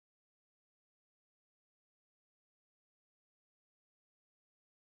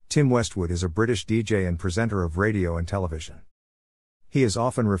Tim Westwood is a British DJ and presenter of radio and television. He is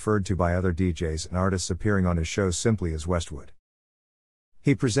often referred to by other DJs and artists appearing on his shows simply as Westwood.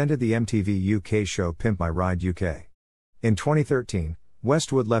 He presented the MTV UK show Pimp My Ride UK. In 2013,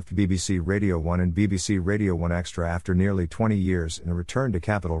 Westwood left BBC Radio 1 and BBC Radio 1 Extra after nearly 20 years and returned to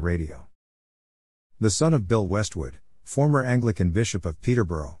Capital Radio. The son of Bill Westwood, former Anglican Bishop of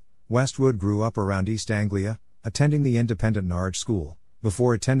Peterborough, Westwood grew up around East Anglia, attending the independent Norwich School,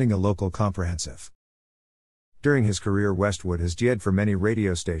 before attending a local comprehensive. During his career, Westwood has DJed for many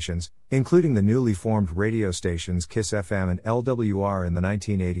radio stations, including the newly formed radio stations Kiss FM and LWR in the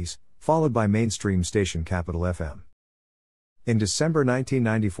 1980s, followed by mainstream station Capital FM. In December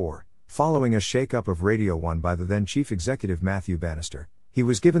 1994, following a shake-up of Radio 1 by the then chief executive Matthew Bannister, he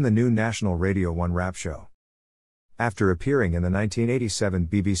was given the new national Radio 1 rap show. After appearing in the 1987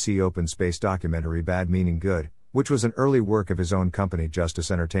 BBC open space documentary Bad Meaning Good, which was an early work of his own company Justice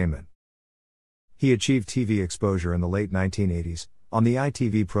Entertainment, he achieved TV exposure in the late 1980s, on the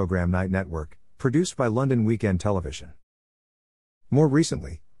ITV programme Night Network, produced by London Weekend Television. More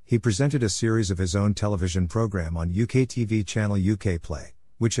recently, he presented a series of his own television programme on UK TV channel UK Play,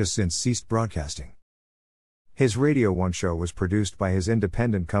 which has since ceased broadcasting. His Radio 1 show was produced by his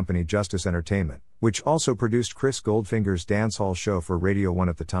independent company Justice Entertainment, which also produced Chris Goldfinger's dancehall show for Radio 1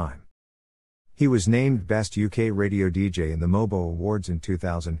 at the time. He was named Best UK Radio DJ in the MOBO Awards in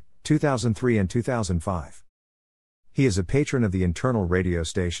 2000, 2003 and 2005. He is a patron of the internal radio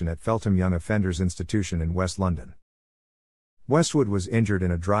station at Feltham Young Offenders Institution in West London. Westwood was injured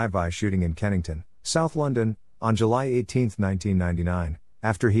in a drive-by shooting in Kennington, South London, on July 18, 1999,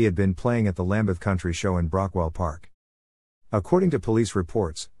 after he had been playing at the Lambeth Country Show in Brockwell Park. According to police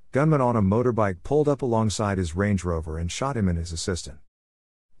reports, gunmen on a motorbike pulled up alongside his Range Rover and shot him and his assistant.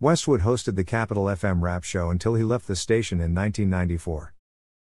 Westwood hosted the Capital FM rap show until he left the station in 1994.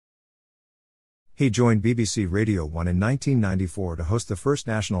 He joined BBC Radio 1 in 1994 to host the first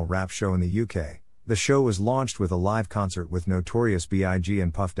national rap show in the UK. The show was launched with a live concert with Notorious B.I.G.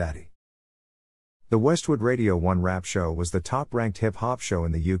 and Puff Daddy. The Westwood Radio 1 rap show was the top-ranked hip-hop show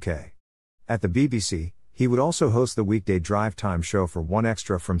in the UK. At the BBC, he would also host the weekday drive time show for 1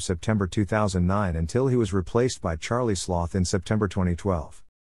 Extra from September 2009 until he was replaced by Charlie Sloth in September 2012.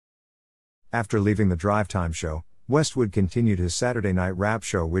 After leaving the drive time show, Westwood continued his Saturday night rap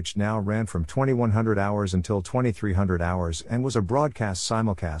show, which now ran from 2100 hours until 2300 hours and was a broadcast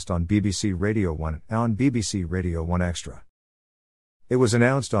simulcast on BBC Radio 1 and on BBC Radio 1 Extra. It was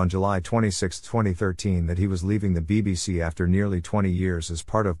announced on July 26, 2013 that he was leaving the BBC after nearly 20 years as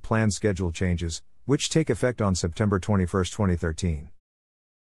part of planned schedule changes, which take effect on September 21, 2013.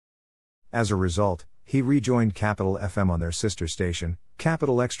 As a result, he rejoined Capital FM on their sister station,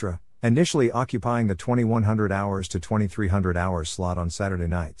 Capital Extra, initially occupying the 2100 hours to 2300 hours slot on Saturday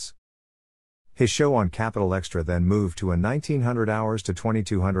nights. His show on Capital Extra then moved to a 1900 hours to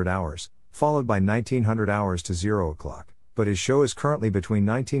 2200 hours, followed by 1900 hours to 0 o'clock, but his show is currently between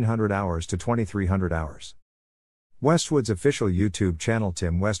 1900 hours to 2300 hours. Westwood's official YouTube channel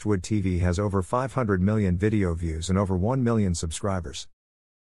Tim Westwood TV has over 500 million video views and over 1 million subscribers.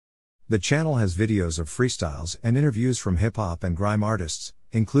 The channel has videos of freestyles and interviews from hip-hop and grime artists,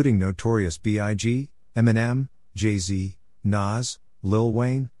 including Notorious B.I.G., Eminem, Jay-Z, Nas, Lil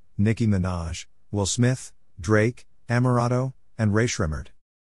Wayne, Nicki Minaj, Will Smith, Drake, Amorato, and Ray Shremmerd.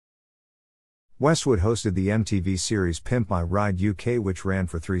 Westwood hosted the MTV series Pimp My Ride UK, which ran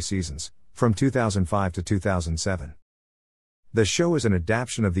for 3 seasons, from 2005 to 2007. The show is an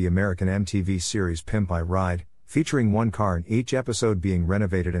adaptation of the American MTV series Pimp My Ride, featuring one car in each episode being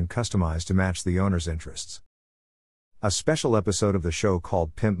renovated and customized to match the owner's interests. A special episode of the show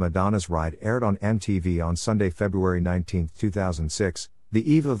called Pimp Madonna's Ride aired on MTV on Sunday, February 19, 2006,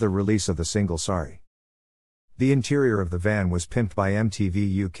 the eve of the release of the single Sorry. The interior of the van was pimped by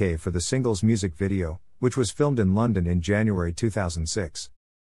MTV UK for the single's music video, which was filmed in London in January 2006.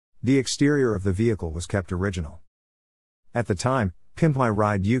 The exterior of the vehicle was kept original. At the time, Pimp My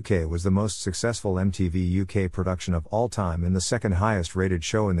Ride UK was the most successful MTV UK production of all time and the second highest rated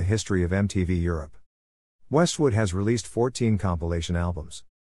show in the history of MTV Europe. Westwood has released 14 compilation albums.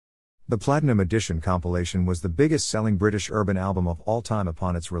 The Platinum Edition compilation was the biggest selling British urban album of all time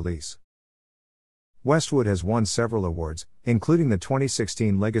upon its release. Westwood has won several awards, including the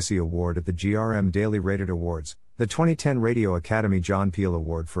 2016 Legacy Award at the GRM Daily Rated Awards, the 2010 Radio Academy John Peel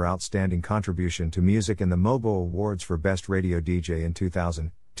Award for Outstanding Contribution to Music and the MOBO Awards for Best Radio DJ in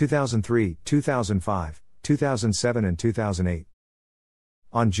 2000, 2003, 2005, 2007 and 2008.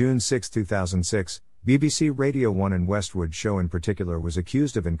 On June 6, 2006, BBC Radio 1 and Westwood show in particular was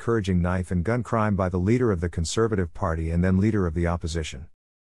accused of encouraging knife and gun crime by the leader of the Conservative Party and then leader of the opposition.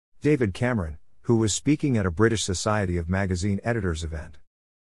 David Cameron, who was speaking at a British Society of Magazine Editors event.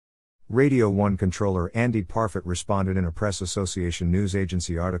 Radio 1 controller Andy Parfitt responded in a Press Association news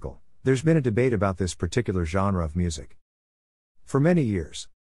agency article, "There's been a debate about this particular genre of music for many years.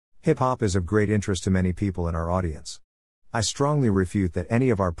 Hip-hop is of great interest to many people in our audience. I strongly refute that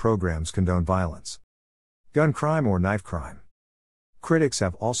any of our programs condone violence, gun crime or knife crime." Critics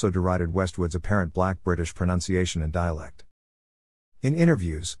have also derided Westwood's apparent black British pronunciation and dialect. In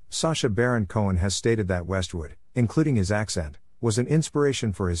interviews, Sacha Baron Cohen has stated that Westwood, including his accent, was an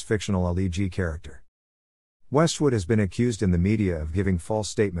inspiration for his fictional Ali G character. Westwood has been accused in the media of giving false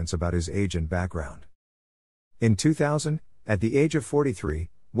statements about his age and background. In 2000, at the age of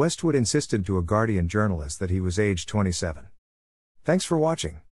 43, Westwood insisted to a Guardian journalist that he was aged 27. Thanks for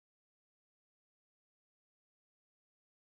watching.